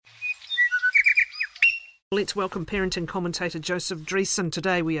Let's welcome parenting commentator Joseph Driessen.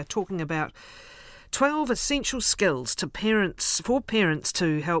 Today we are talking about 12 essential skills for parents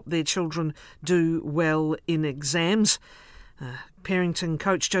to help their children do well in exams. Parenting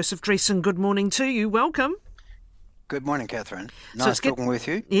coach Joseph Driessen, good morning to you. Welcome. Good morning, Catherine. Nice talking with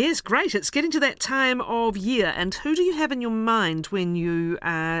you. Yes, great. It's getting to that time of year. And who do you have in your mind when you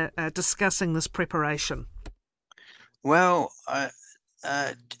are discussing this preparation? Well,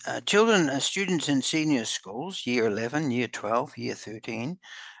 children, students in senior schools, year 11, year 12, year 13,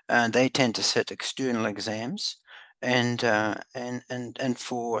 they tend to sit external exams, and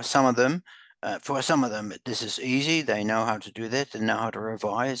for some of them, this is easy. They know how to do that. They know how to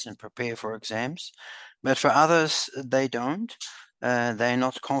revise and prepare for exams. But for others, they don't. They're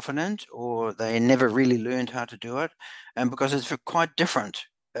not confident, or they never really learned how to do it, and because it's quite different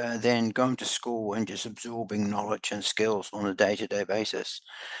than going to school and just absorbing knowledge and skills on a day-to-day basis.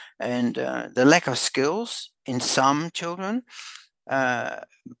 And the lack of skills in some children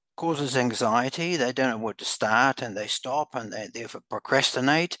causes anxiety. They don't know where to start, and they stop, and they therefore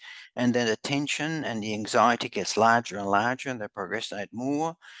procrastinate, and then the tension and the anxiety gets larger and larger, and they procrastinate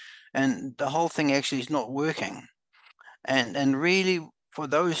more, and the whole thing actually is not working. And really, for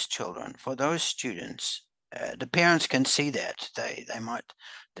those children, for those students, the parents can see that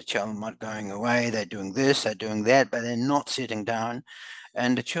the child might going away, they're doing this, they're doing that, but they're not sitting down.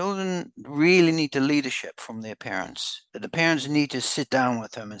 And the children really need the leadership from their parents. The parents need to sit down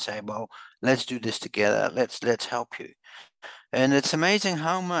with them and say, well, let's do this together. Let's help you. And it's amazing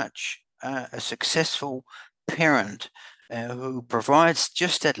how much a successful parent who provides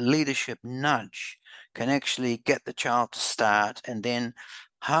just that leadership nudge can actually get the child to start, and then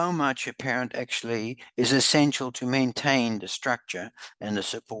how much a parent actually is essential to maintain the structure and the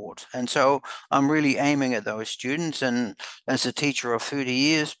support. And so I'm really aiming at those students. And as a teacher of 30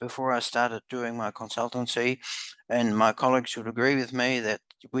 years before I started doing my consultancy, and my colleagues would agree with me that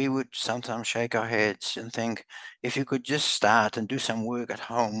we would sometimes shake our heads and think, if you could just start and do some work at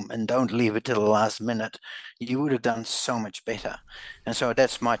home and don't leave it till the last minute, you would have done so much better. And so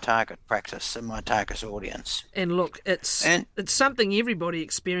that's my target practice and my target audience. And look, it's something everybody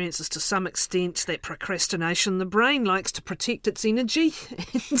experiences to some extent, that procrastination. The brain likes to protect its energy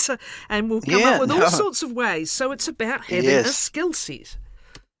and will come up with all sorts of ways. So it's about having a skill set.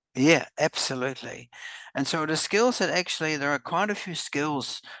 Yeah, absolutely. And so the skills that actually, there are quite a few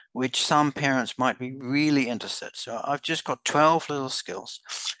skills which some parents might be really interested. So I've just got 12 little skills.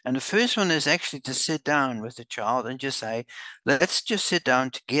 And the first one is actually to sit down with the child and just say, let's just sit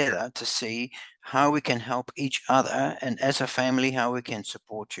down together to see how we can help each other, and as a family, how we can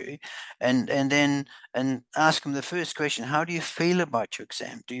support you. And then ask them the first question: how do you feel about your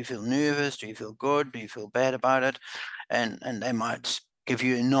exam? Do you feel nervous? Do you feel good? Do you feel bad about it? And they might give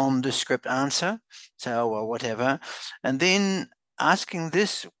you a nondescript answer, so well, whatever. And then asking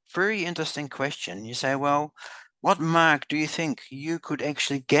this very interesting question, you say, well, what mark do you think you could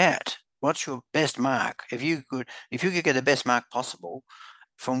actually get? What's your best mark? If you could get the best mark possible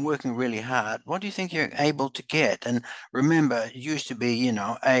from working really hard, what do you think you're able to get? And remember, it used to be,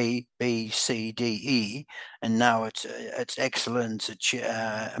 A, B, C, D, E, and now it's excellence,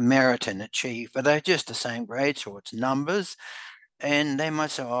 merit, and achieve, but they're just the same grades, or it's numbers. And they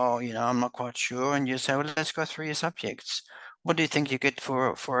might say, oh, I'm not quite sure. And you say, well, let's go through your subjects. What do you think you get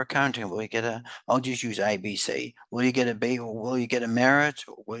for accounting? Will you get I'll just use A, B, C. Will you get a B, or will you get a merit?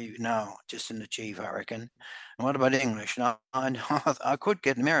 Or will you, no, just an achieve, I reckon. And what about English? No, I could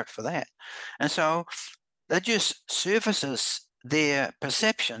get merit for that. And so that just surfaces their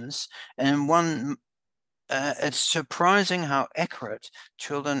perceptions. And it's surprising how accurate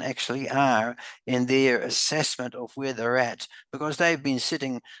children actually are in their assessment of where they're at, because they've been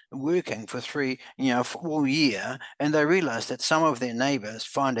sitting working for all year, and they realize that some of their neighbors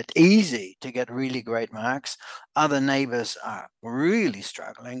find it easy to get really great marks. Other neighbors are really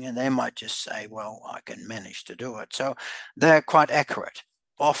struggling, and they might just say, well, I can manage to do it. So they're quite accurate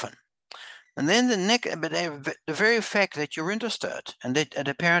often. And then the very fact that you're interested, and that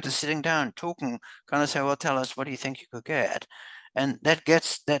the parent is sitting down talking, kind of say, well, tell us, what do you think you could get? And that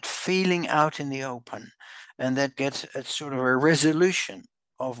gets that feeling out in the open, and that gets a sort of a resolution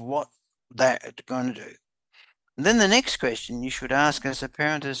of what they're going to do. And then the next question you should ask as a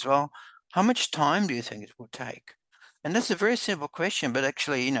parent is, well, how much time do you think it will take? And that's a very simple question, but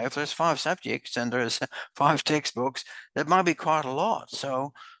actually, if there's 5 subjects and there's 5 textbooks, that might be quite a lot.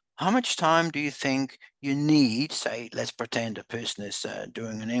 So how much time do you think you need? Say, let's pretend a person is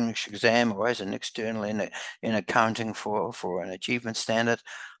doing an English exam or as an external in accounting for an achievement standard.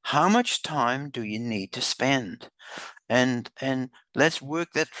 How much time do you need to spend? And let's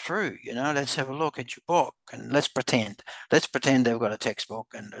work that through. Let's have a look at your book and let's pretend they've got a textbook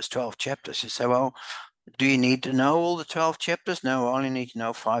and there's 12 chapters. You say, well, do you need to know all the 12 chapters? No, I only need to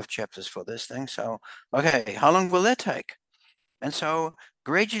know 5 chapters for this thing. So, okay, how long will that take? And so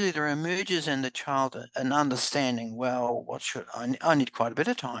gradually there emerges in the child an understanding, well, what should I need quite a bit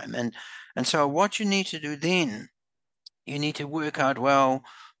of time. And so what you need to do then, you need to work out, well,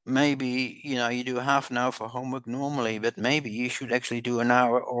 maybe, you do half an hour for homework normally, but maybe you should actually do an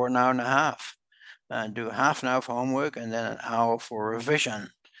hour or an hour and a half. Do half an hour for homework and then an hour for revision.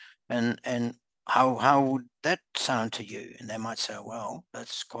 And how would that sound to you? And they might say, well,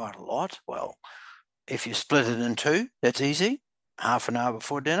 that's quite a lot. Well, if you split it in two, that's easy. Half an hour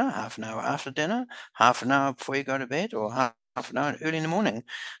before dinner, half an hour after dinner, half an hour before you go to bed, or half an hour early in the morning.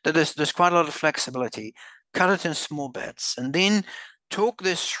 There's quite a lot of flexibility. Cut it in small bits, and then talk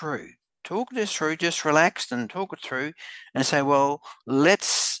this through. Talk this through. Just relax and talk it through, and say, well,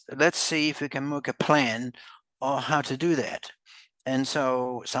 let's see if we can make a plan on how to do that. And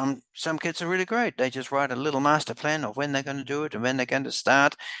so some kids are really great. They just write a little master plan of when they're going to do it and when they're going to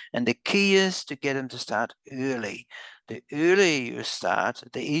start. And the key is to get them to start early. The earlier you start,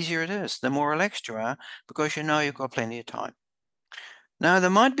 the easier it is, the more relaxed you are, because you know you've got plenty of time. Now, there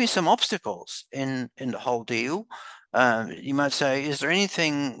might be some obstacles in the whole deal. You might say, is there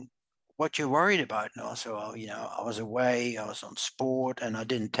anything what you're worried about? And also, I was away, I was on sport, and I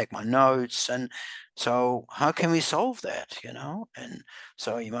didn't take my notes. And so how can we solve that, And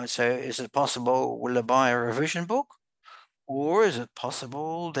so you might say, is it possible, will I buy a revision book? Or is it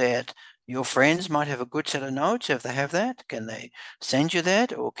possible that your friends might have a good set of notes if they have that? Can they send you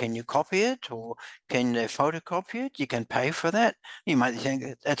that? Or can you copy it? Or can they photocopy it? You can pay for that. You might think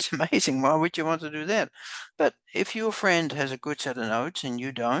that's amazing. Why would you want to do that? But if your friend has a good set of notes and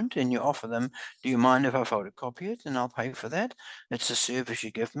you don't, and you offer them, do you mind if I photocopy it and I'll pay for that? It's a service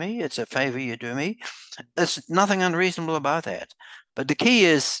you give me. It's a favor you do me. There's nothing unreasonable about that. But the key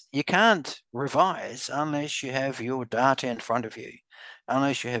is you can't revise unless you have your data in front of you,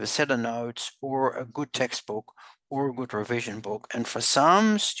 unless you have a set of notes or a good textbook or a good revision book. And for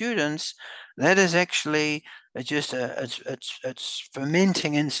some students, that is actually it's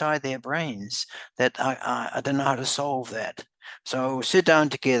fermenting inside their brains that I don't know how to solve that. So sit down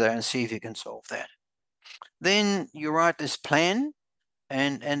together and see if you can solve that. Then you write this plan,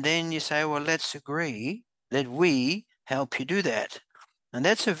 and then you say, well, let's agree that we help you do that. And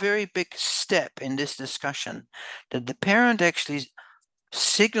that's a very big step in this discussion, that the parent actually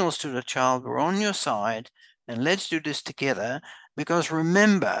signals to the child, we're on your side and let's do this together. Because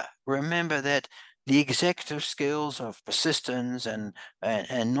remember that the executive skills of persistence and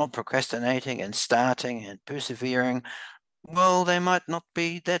not procrastinating and starting and persevering, well, they might not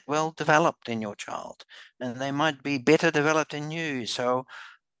be that well developed in your child, and they might be better developed in you. So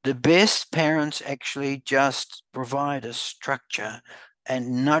the best parents actually just provide a structure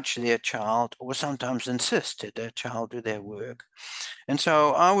and nudge their child, or sometimes insist that their child do their work. And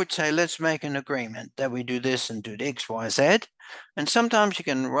so I would say, let's make an agreement that we do this and do the X, Y, Z. And sometimes you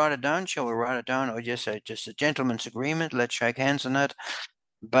can write it down. Shall we write it down? Or just say, just a gentleman's agreement. Let's shake hands on it.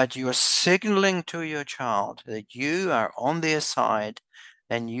 But you're signaling to your child that you are on their side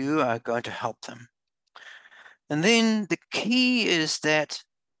and you are going to help them. And then the key is that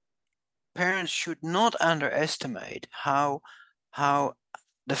parents should not underestimate how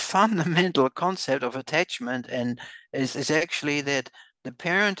the fundamental concept of attachment and is actually that the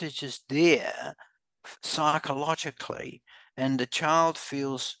parent is just there psychologically, and the child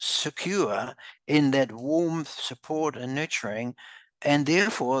feels secure in that warmth, support, and nurturing, and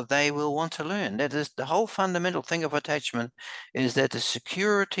therefore they will want to learn. That is the whole fundamental thing of attachment, is that the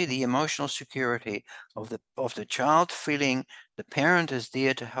security, the emotional security of the child feeling the parent is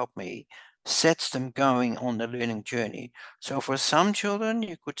there to help me, sets them going on the learning journey. So for some children,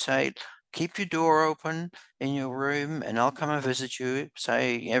 you could say, keep your door open in your room and I'll come and visit you,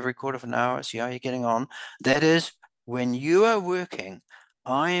 say every quarter of an hour, see how you're getting on. That is, when you are working,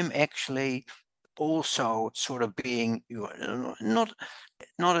 I am actually also sort of being not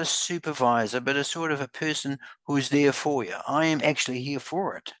a supervisor, but a sort of a person who's there for you. I am actually here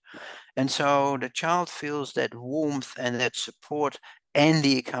for it. And so the child feels that warmth and that support and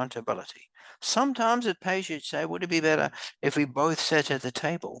the accountability. Sometimes it pays you to say, would it be better if we both sat at the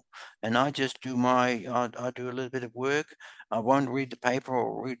table and I just do I do a little bit of work. I won't read the paper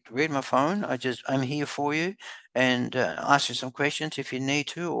or read my phone. I'm here for you and ask you some questions if you need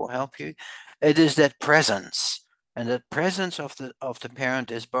to or help you. It is that presence. And that presence of the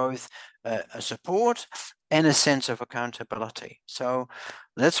parent is both a support and a sense of accountability. So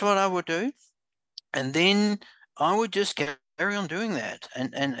that's what I would do. And then I would just carry on doing that.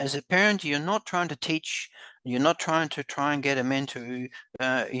 And as a parent, you're not trying to teach, you're not trying to try and get them into,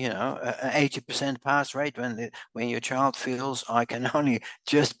 an 80% pass rate when your child feels I can only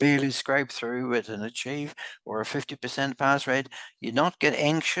just barely scrape through it and achieve, or a 50% pass rate. You're not get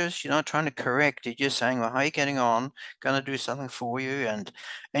anxious. You're not trying to correct. You're just saying, well, how are you getting on? Going to do something for you. And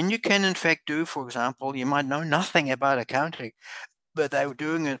you can, in fact, do, for example, you might know nothing about accounting, but they were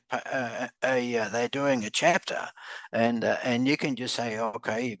doing they're doing a chapter, and you can just say,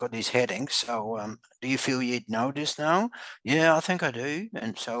 okay, you've got these headings. So, do you feel you'd know this now? Yeah, I think I do.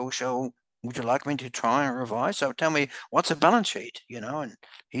 And so, would you like me to try and revise? So, tell me what's a balance sheet? And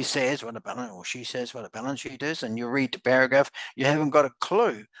he says what a balance, or she says what a balance sheet is, and you read the paragraph. You haven't got a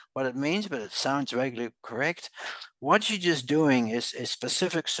clue what it means, but it sounds vaguely correct. What you're just doing is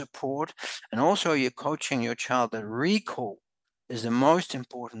specific support, and also you're coaching your child to recall is the most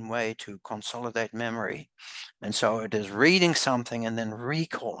important way to consolidate memory. And so it is reading something and then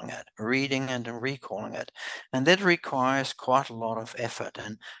recalling it, reading and then recalling it. And that requires quite a lot of effort.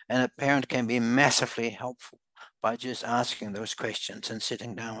 And a parent can be massively helpful by just asking those questions and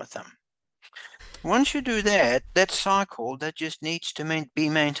sitting down with them. Once you do that, that cycle that just needs to be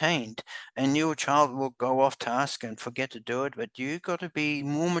maintained, and your child will go off task and forget to do it. But you've got to be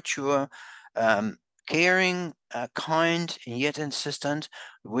more mature, um, caring, kind, and yet insistent.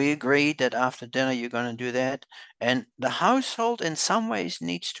 We agreed that after dinner you're going to do that, and the household in some ways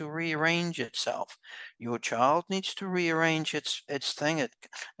needs to rearrange itself. Your child needs to rearrange its thing.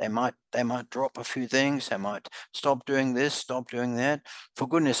 They might drop a few things. They might stop doing this, stop doing that. For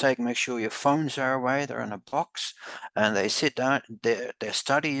goodness sake, make sure your phones are away, they're in a box, and they sit down, their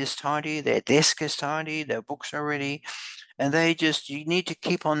study is tidy, their desk is tidy, their books are ready, and you need to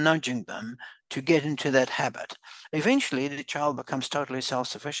keep on nudging them to get into that habit. Eventually, the child becomes totally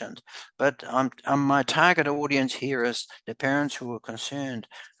self-sufficient, but my target audience here is the parents who are concerned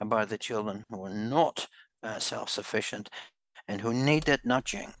about the children who are not self-sufficient and who need that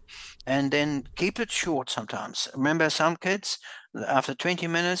nudging. And then keep it short sometimes. Remember, some kids, after 20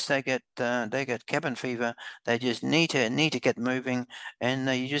 minutes, they get cabin fever. They just need to get moving, and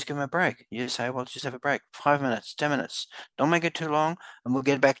you just give them a break. You just say, well, just have a break, 5 minutes, 10 minutes. Don't make it too long, and we'll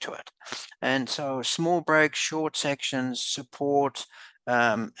get back to it. And so, small breaks, short sections, support,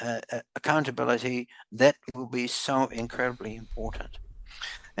 accountability, that will be so incredibly important.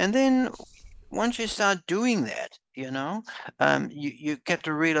 And then once you start doing that, you get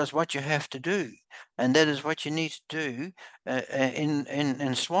to realize what you have to do, and that is what you need to do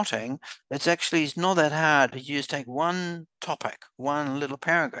in swatting. It's not that hard. You just take one topic, one little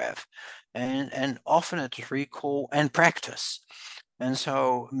paragraph, and often it's recall and practice. And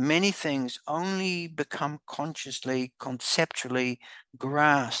so many things only become consciously, conceptually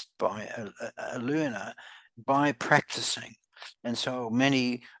grasped by a learner by practicing. And so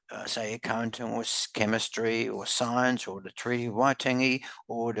many, say, accounting or chemistry or science or the treaty of Waitangi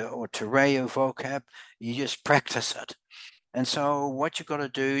or Te Reo vocab, you just practice it. And so what you've got to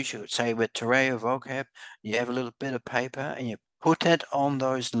do is, you would say, with Te Reo vocab, you have a little bit of paper and you put it on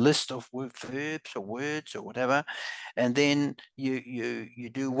those list of verbs or words or whatever, and then you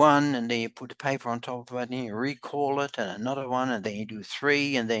do one, and then you put the paper on top of it, and you recall it, and another one, and then you do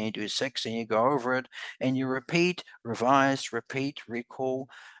three, and then you do six, and you go over it, and you repeat, revise, repeat, recall.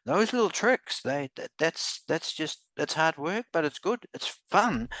 Those little tricks, that's hard work, but it's good. It's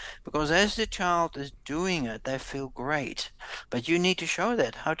fun, because as the child is doing it, they feel great. But you need to show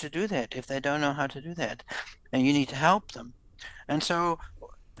that how to do that if they don't know how to do that, and you need to help them. And so,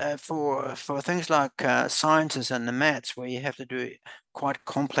 for things like sciences and the maths, where you have to do quite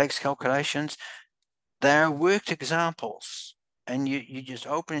complex calculations, there are worked examples. And you just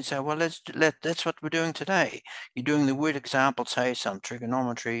open and say, well, that's what we're doing today. You're doing the word example, say some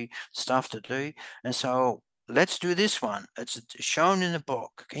trigonometry stuff to do. And so let's do this one. It's shown in the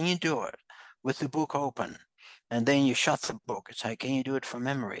book. Can you do it with the book open? And then you shut the book and say, can you do it from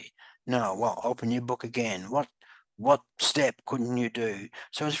memory? No, well, open your book again. What step couldn't you do?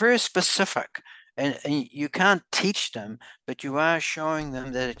 So it's very specific. And you can't teach them, but you are showing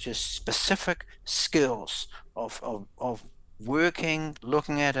them that it's just specific skills of working,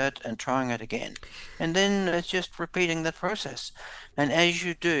 looking at it, and trying it again. And then it's just repeating that process. And as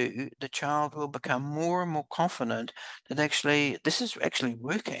you do, the child will become more and more confident that actually this is actually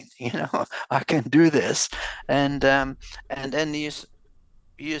working. I can do this. And then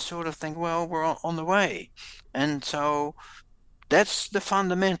you sort of think, well, we're on the way. And so that's the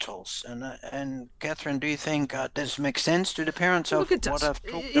fundamentals. And Catherine, do you think this makes sense to the parents of Look, it what does. I've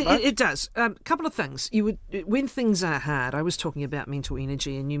talked about? It does. A couple of things. When things are hard, I was talking about mental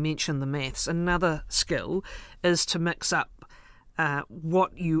energy, and you mentioned the maths. Another skill is to mix up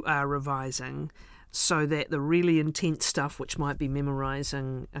what you are revising, so that the really intense stuff, which might be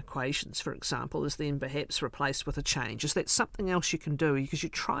memorising equations, for example, is then perhaps replaced with a change. Is that something else you can do? Because you're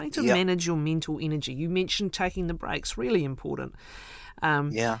trying to manage your mental energy. You mentioned taking the breaks, really important.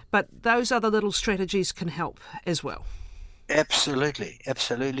 But those other little strategies can help as well. Absolutely.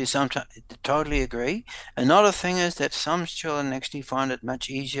 Sometimes, totally agree. Another thing is that some children actually find it much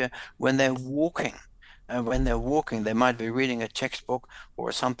easier when they're walking. When they're walking, they might be reading a textbook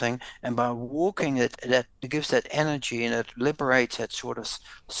or something, and by walking, that gives that energy and it liberates that sort of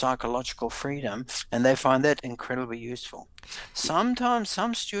psychological freedom, and they find that incredibly useful. Sometimes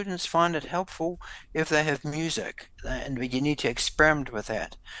some students find it helpful if they have music, and you need to experiment with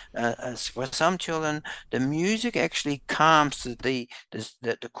that. For some children, the music actually calms the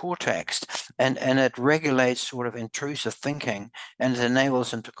cortex, and it regulates sort of intrusive thinking, and it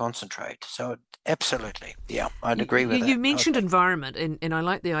enables them to concentrate. So absolutely. Yeah, I'd agree with You that. mentioned Totally. environment, and I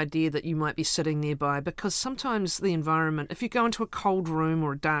like the idea that you might be sitting nearby, because sometimes the environment, if you go into a cold room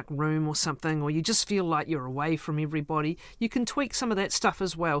or a dark room or something, or you just feel like you're away from everybody, you can tweak some of that stuff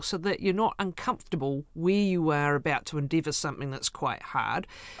as well, so that you're not uncomfortable where you are about to endeavour something that's quite hard.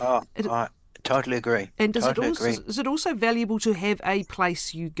 Oh, I totally agree. And Totally agree. is it also valuable to have a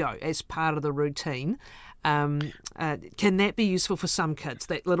place you go as part of the routine? Can that be useful for some kids?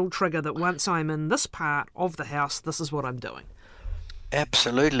 That little trigger that once I'm in this part of the house, this is what I'm doing.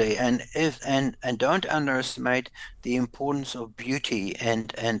 Absolutely. And don't underestimate the importance of beauty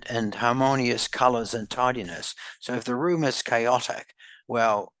and harmonious colors and tidiness. So if the room is chaotic,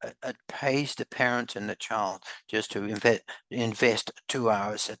 well, it pays the parent and the child just to invest 2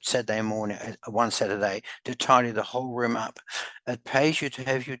 hours at Saturday morning, one Saturday, to tidy the whole room up. It pays you to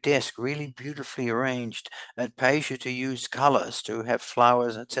have your desk really beautifully arranged. It pays you to use colors, to have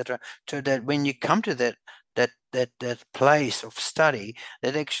flowers, etc., so that when you come to that place of study,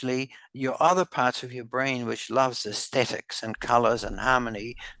 that actually your other parts of your brain, which loves aesthetics and colors and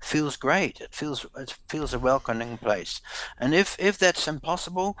harmony, feels great. It feels a welcoming place. And if that's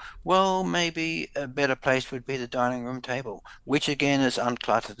impossible, well, maybe a better place would be the dining room table, which again is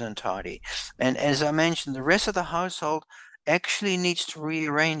uncluttered and tidy. And as I mentioned, the rest of the household actually needs to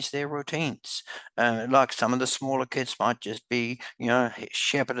rearrange their routines. Like some of the smaller kids might just be,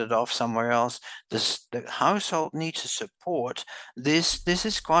 shepherded off somewhere else. The household needs to support this. This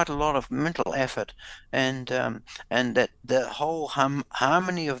is quite a lot of mental effort, and that the whole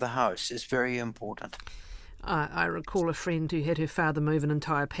harmony of the house is very important. I recall a friend who had her father move an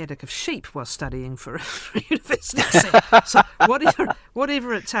entire paddock of sheep while studying for a university exam. So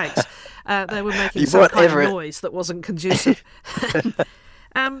whatever it takes, they were making some kind of noise that wasn't conducive.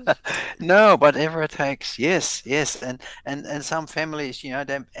 No, whatever it takes. Yes, yes, and some families,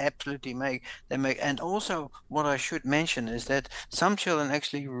 they absolutely make. And also, what I should mention is that some children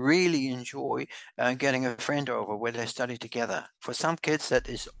actually really enjoy getting a friend over where they study together. For some kids, that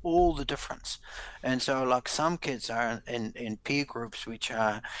is all the difference. And so, like some kids are in peer groups which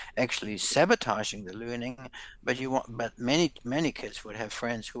are actually sabotaging the learning, but many kids would have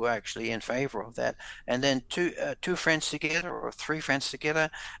friends who are actually in favor of that, and then two friends together or three friends together,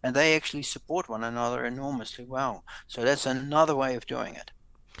 and they actually support one another enormously well. So that's another way of doing it.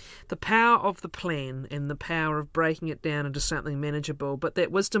 The power of the plan and the power of breaking it down into something manageable, but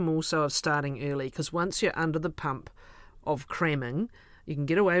that wisdom also of starting early, because once you're under the pump of cramming, you can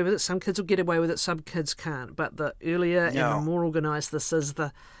get away with it. Some kids will get away with it, some kids can't. But the earlier and the more organised this is,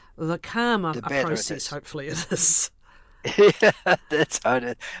 the calmer a process, hopefully, it is. Yeah, that's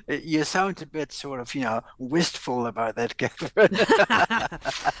how you sound a bit sort of, wistful about that, Catherine.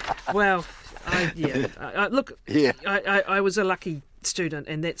 Well, look, Yeah. I was a lucky student,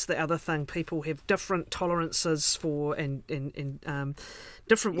 and that's the other thing. People have different tolerances for and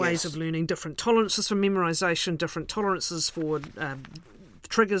different ways of learning, different tolerances for memorization, different tolerances for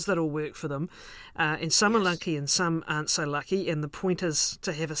triggers that'll work for them, and some are lucky and some aren't so lucky, and the point is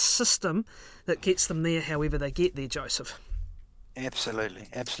to have a system that gets them there however they get there, Joseph. Absolutely.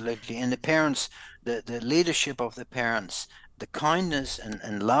 And the parents, the leadership of the parents, the kindness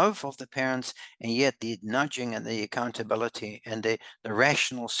and love of the parents, and yet the nudging and the accountability and the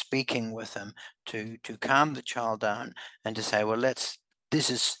rational speaking with them to calm the child down and to say, well,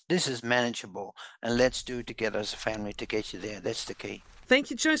 this is manageable, and let's do it together as a family to get you there. That's the key. Thank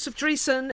you, Joseph Driessen.